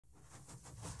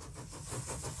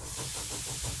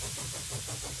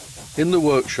In the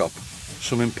workshop,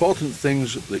 some important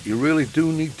things that you really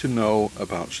do need to know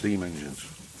about steam engines.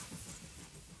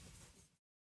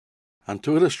 And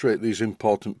to illustrate these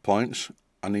important points,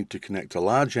 I need to connect a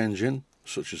large engine,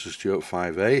 such as the Stuart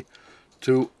 5A,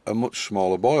 to a much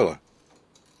smaller boiler.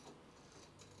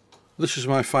 This is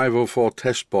my 504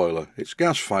 test boiler. It's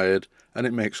gas-fired and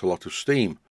it makes a lot of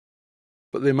steam.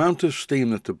 But the amount of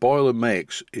steam that the boiler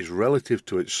makes is relative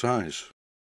to its size,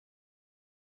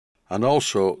 and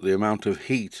also the amount of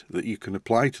heat that you can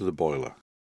apply to the boiler.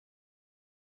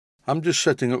 I'm just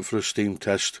setting up for a steam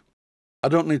test. I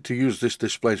don't need to use this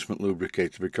displacement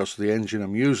lubricator because the engine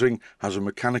I'm using has a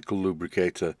mechanical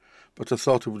lubricator, but I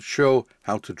thought I would show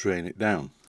how to drain it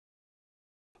down.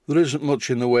 There isn't much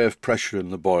in the way of pressure in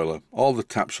the boiler. All the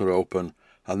taps are open,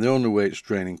 and the only way it's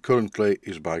draining currently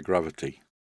is by gravity.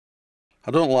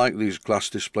 I don't like these glass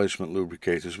displacement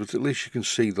lubricators, but at least you can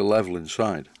see the level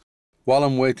inside. While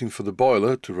I'm waiting for the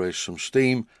boiler to raise some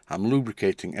steam, I'm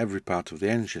lubricating every part of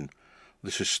the engine.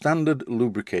 This is standard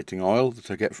lubricating oil that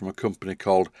I get from a company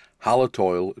called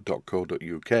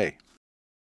halatoil.co.uk.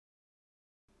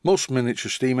 Most miniature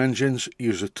steam engines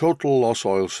use a total loss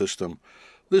oil system.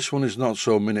 This one is not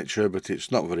so miniature, but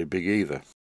it's not very big either.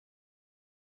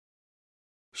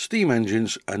 Steam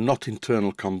engines are not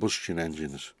internal combustion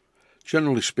engines.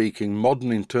 Generally speaking,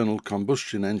 modern internal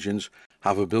combustion engines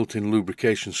have a built-in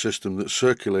lubrication system that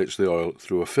circulates the oil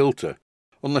through a filter.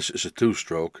 Unless it's a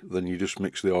two-stroke, then you just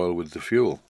mix the oil with the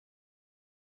fuel.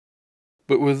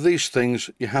 But with these things,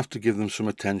 you have to give them some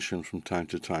attention from time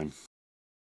to time.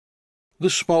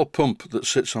 This small pump that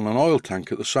sits on an oil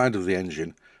tank at the side of the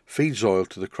engine feeds oil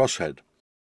to the crosshead.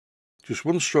 Just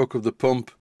one stroke of the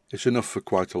pump is enough for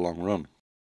quite a long run.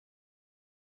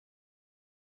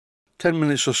 10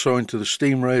 minutes or so into the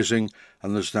steam raising,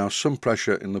 and there's now some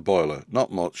pressure in the boiler,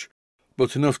 not much,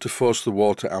 but enough to force the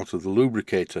water out of the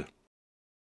lubricator.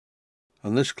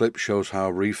 And this clip shows how I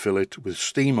refill it with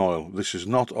steam oil. This is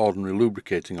not ordinary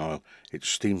lubricating oil, it's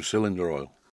steam cylinder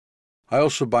oil. I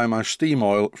also buy my steam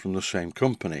oil from the same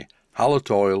company,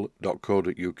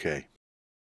 halatoil.co.uk.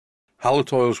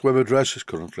 Halatoil's web address is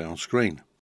currently on screen.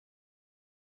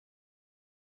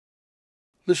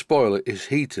 This boiler is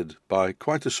heated by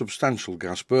quite a substantial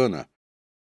gas burner,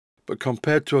 but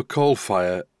compared to a coal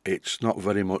fire, it's not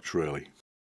very much really.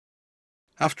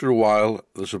 After a while,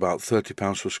 there's about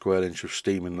 £30 per square inch of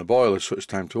steam in the boiler, so it's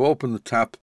time to open the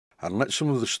tap and let some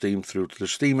of the steam through to the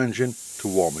steam engine to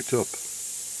warm it up.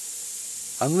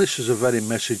 And this is a very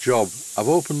messy job. I've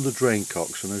opened the drain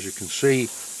cocks, and as you can see,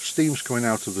 steam's coming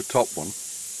out of the top one,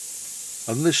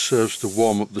 and this serves to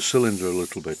warm up the cylinder a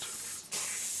little bit.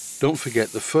 Don't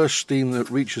forget, the first steam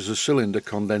that reaches the cylinder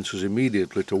condenses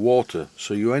immediately to water,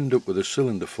 so you end up with a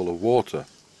cylinder full of water.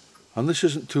 And this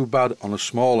isn't too bad on a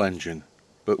small engine,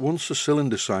 but once the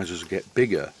cylinder sizes get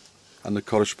bigger, and the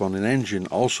corresponding engine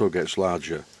also gets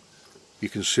larger, you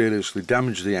can seriously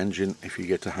damage the engine if you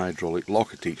get a hydraulic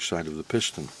lock at each side of the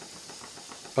piston.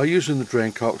 By using the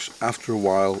drain cocks, after a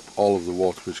while all of the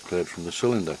water is cleared from the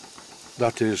cylinder.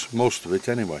 That is, most of it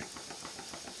anyway.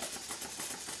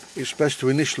 It's best to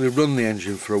initially run the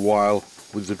engine for a while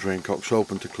with the drain cocks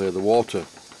open to clear the water.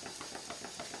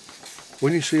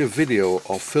 When you see a video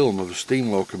or film of a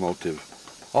steam locomotive,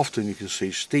 often you can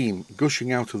see steam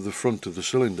gushing out of the front of the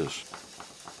cylinders.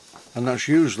 And that's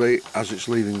usually as it's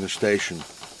leaving the station.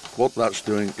 What that's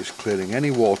doing is clearing any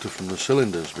water from the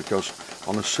cylinders, because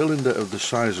on a cylinder of the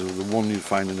size of the one you'd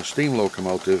find in a steam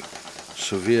locomotive,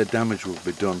 severe damage would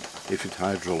be done if it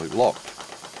hydraulic locked.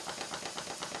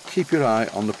 Keep your eye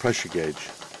on the pressure gauge.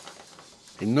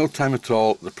 In no time at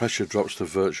all, the pressure drops to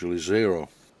virtually zero.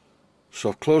 So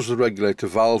I've closed the regulator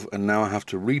valve, and now I have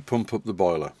to re-pump up the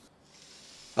boiler.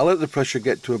 I let the pressure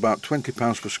get to about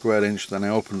 £20 per square inch, then I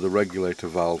opened the regulator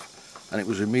valve, and it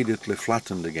was immediately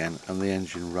flattened again, and the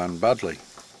engine ran badly.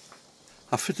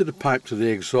 I fitted a pipe to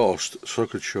the exhaust so I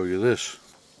could show you this.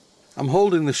 I'm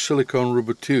holding this silicone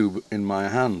rubber tube in my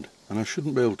hand, and I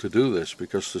shouldn't be able to do this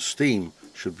because the steam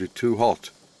should be too hot.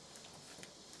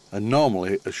 And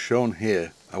normally, as shown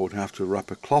here, I would have to wrap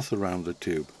a cloth around the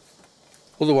tube.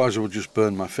 Otherwise I would just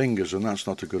burn my fingers, and that's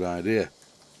not a good idea.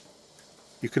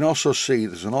 You can also see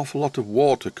there's an awful lot of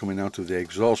water coming out of the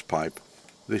exhaust pipe.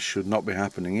 This should not be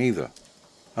happening either.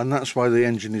 And that's why the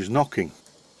engine is knocking.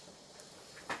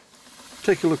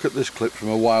 Take a look at this clip from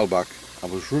a while back. I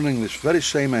was running this very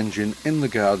same engine in the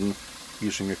garden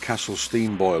using a Castle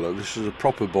steam boiler. This is a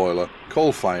proper boiler,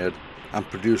 coal-fired, and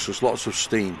produces lots of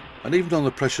steam. And even though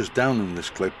the pressure's down in this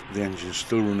clip, the engine's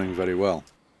still running very well.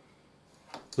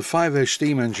 The 5A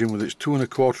steam engine with its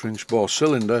 2¼ inch bore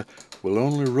cylinder will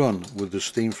only run with the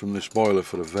steam from this boiler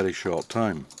for a very short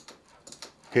time.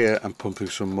 Here I'm pumping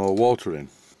some more water in.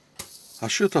 I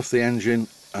shut off the engine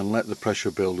and let the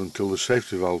pressure build until the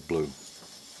safety valve blew,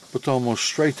 but almost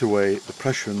straight away the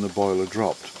pressure in the boiler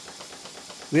dropped.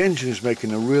 The engine is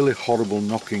making a really horrible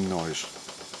knocking noise.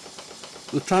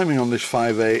 The timing on this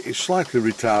 5A is slightly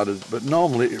retarded, but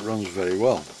normally it runs very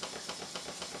well.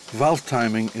 Valve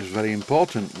timing is very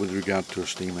important with regard to a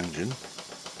steam engine,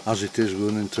 as it is with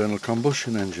an internal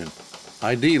combustion engine.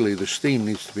 Ideally, the steam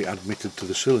needs to be admitted to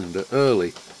the cylinder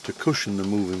early to cushion the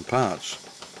moving parts.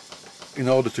 In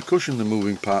order to cushion the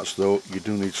moving parts though, you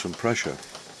do need some pressure.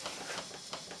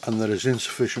 And there is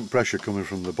insufficient pressure coming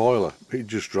from the boiler. It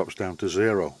just drops down to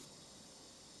zero.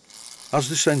 As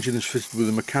this engine is fitted with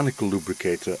a mechanical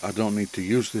lubricator, I don't need to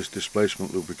use this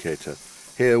displacement lubricator.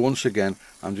 Here, once again,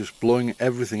 I'm just blowing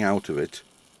everything out of it,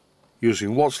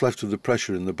 using what's left of the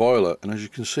pressure in the boiler, and as you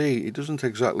can see, it doesn't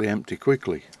exactly empty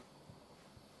quickly.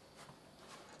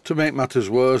 To make matters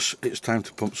worse, it's time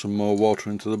to pump some more water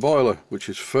into the boiler, which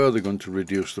is further going to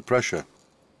reduce the pressure.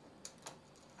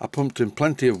 I pumped in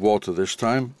plenty of water this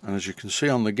time, and as you can see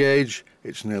on the gauge,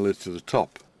 it's nearly to the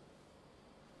top.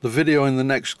 The video in the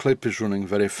next clip is running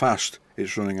very fast.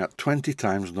 It's running at 20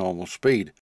 times normal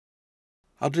speed.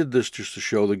 I did this just to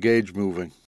show the gauge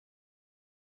moving.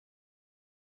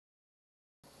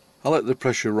 I let the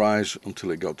pressure rise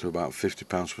until it got to about 50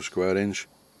 pounds per square inch,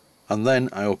 and then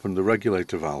I opened the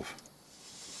regulator valve.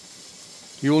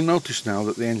 You will notice now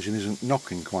that the engine isn't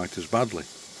knocking quite as badly.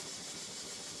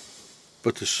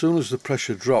 But as soon as the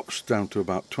pressure drops down to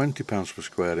about 20 pounds per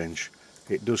square inch,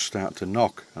 it does start to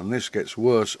knock, and this gets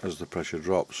worse as the pressure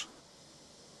drops.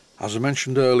 As I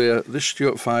mentioned earlier, this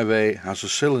Stuart 5A has a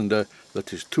cylinder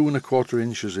that is 2 1/4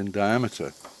 inches in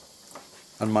diameter,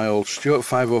 and my old Stuart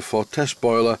 504 test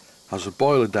boiler has a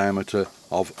boiler diameter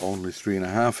of only 3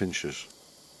 1/2 inches.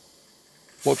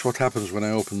 Watch what happens when I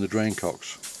open the drain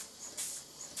cocks.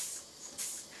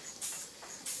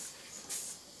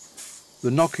 The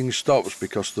knocking stops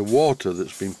because the water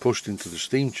that's been pushed into the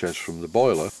steam chest from the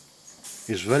boiler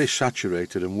is very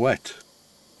saturated and wet.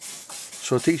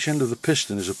 So at each end of the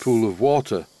piston is a pool of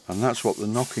water, and that's what the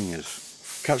knocking is.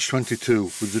 Catch-22,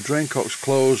 with the drain cocks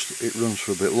closed it runs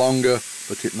for a bit longer,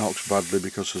 but it knocks badly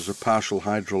because there's a partial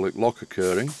hydraulic lock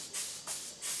occurring.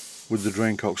 With the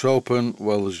drain cocks open,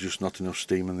 well, there's just not enough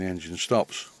steam and the engine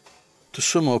stops. To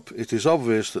sum up, it is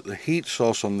obvious that the heat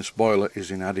source on this boiler is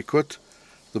inadequate,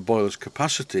 the boiler's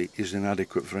capacity is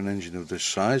inadequate for an engine of this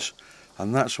size,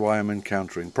 and that's why I'm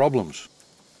encountering problems.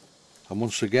 And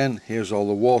once again, here's all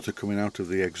the water coming out of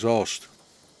the exhaust.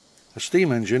 A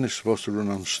steam engine is supposed to run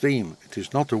on steam, it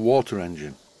is not a water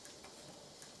engine.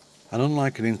 And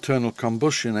unlike an internal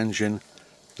combustion engine,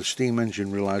 the steam engine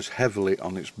relies heavily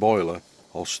on its boiler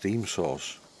or steam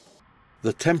source.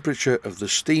 The temperature of the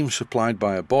steam supplied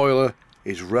by a boiler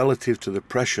is relative to the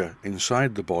pressure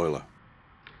inside the boiler.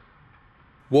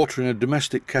 Water in a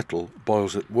domestic kettle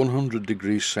boils at 100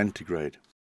 degrees centigrade,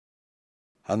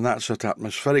 and that's at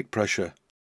atmospheric pressure.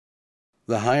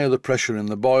 The higher the pressure in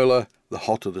the boiler, the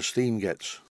hotter the steam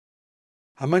gets.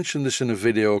 I mentioned this in a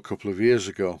video a couple of years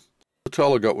ago, but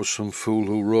all I got was some fool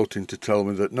who wrote in to tell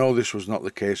me that no, this was not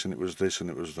the case, and it was this and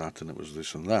it was that and it was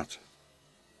this and that.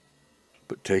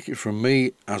 But take it from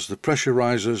me, as the pressure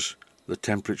rises, the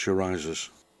temperature rises.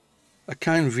 A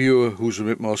kind viewer who's a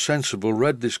bit more sensible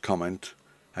read this comment,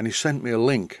 and he sent me a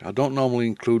link. I don't normally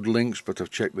include links, but I've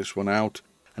checked this one out,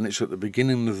 and it's at the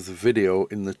beginning of the video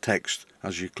in the text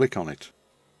as you click on it.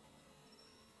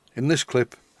 In this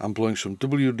clip, I'm blowing some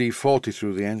WD-40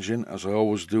 through the engine, as I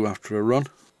always do after a run.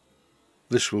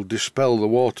 This will dispel the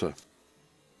water.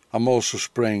 I'm also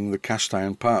spraying the cast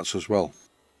iron parts as well,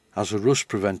 as a rust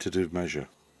preventative measure.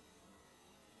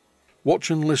 Watch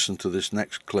and listen to this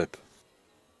next clip.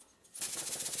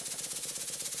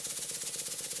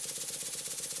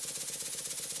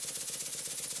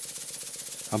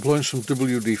 I'm blowing some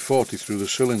WD-40 through the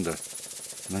cylinder,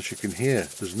 and as you can hear,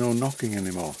 there's no knocking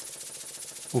anymore.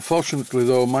 Unfortunately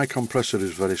though, my compressor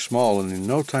is very small, and in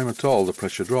no time at all the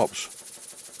pressure drops.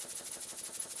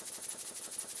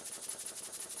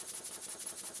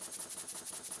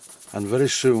 And very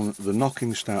soon the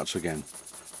knocking starts again.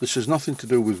 This has nothing to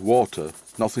do with water,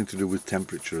 nothing to do with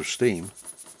temperature of steam.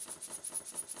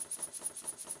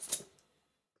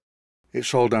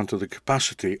 It's all down to the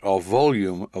capacity or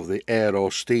volume of the air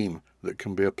or steam that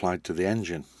can be applied to the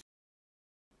engine.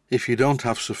 If you don't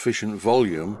have sufficient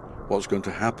volume, what's going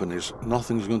to happen is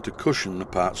nothing's going to cushion the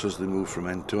parts as they move from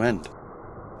end to end.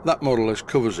 That more or less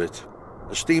covers it.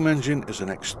 A steam engine is an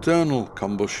external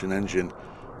combustion engine,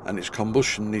 and its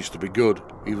combustion needs to be good,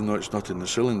 even though it's not in the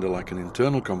cylinder like an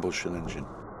internal combustion engine.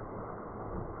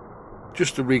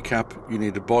 Just to recap, you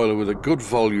need a boiler with a good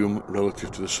volume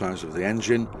relative to the size of the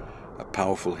engine, a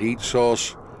powerful heat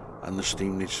source, and the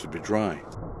steam needs to be dry.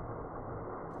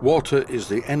 Water is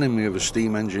the enemy of a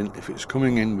steam engine if it's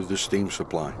coming in with the steam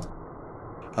supply.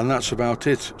 And that's about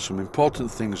it, some important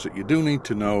things that you do need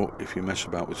to know if you mess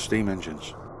about with steam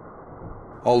engines.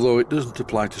 Although it doesn't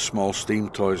apply to small steam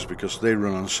toys because they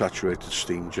run on saturated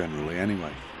steam generally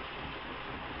anyway.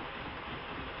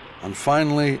 And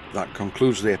finally, that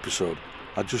concludes the episode.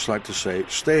 I'd just like to say,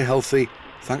 stay healthy,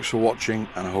 thanks for watching,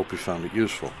 and I hope you found it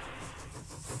useful.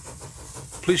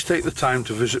 Please take the time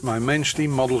to visit my main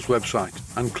Steam Models website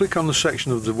and click on the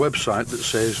section of the website that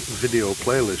says Video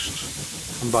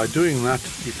Playlists. And by doing that,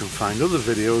 you can find other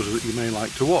videos that you may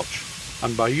like to watch.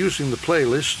 And by using the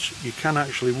playlists, you can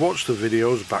actually watch the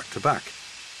videos back to back,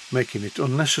 making it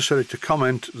unnecessary to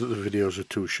comment that the videos are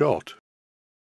too short.